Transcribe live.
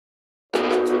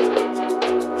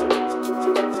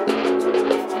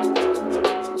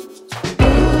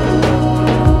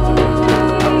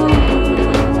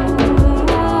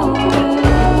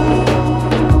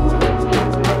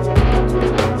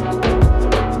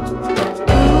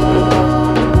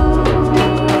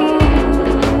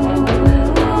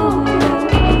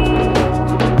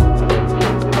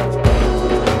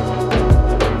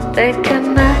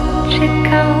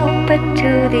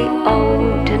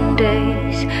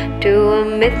to a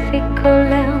mythical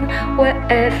land where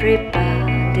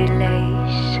everybody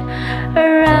lays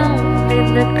around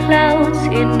in the clouds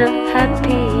in the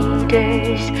happy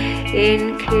days.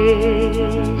 In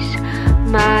kiss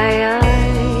my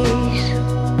eyes,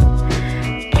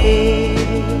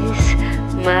 kiss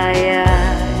my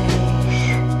eyes.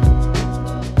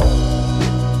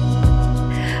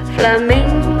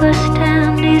 Flamingos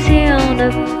stand easy on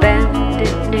a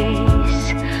bended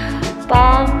knees.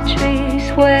 Palm trees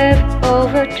wave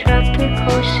over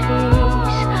tropical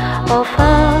seas of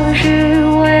azure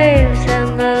waves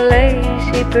and a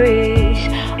lazy breeze.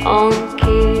 On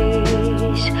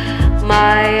kiss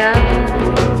my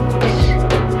eyes,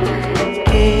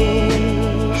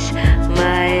 kiss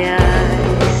my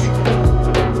eyes.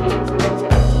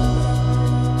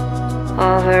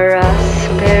 Over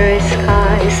raspberry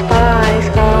skies, spies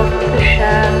of the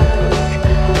shadows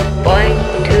point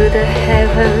to the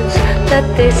heavens that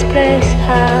this place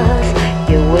has.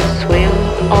 You will swim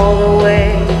all the way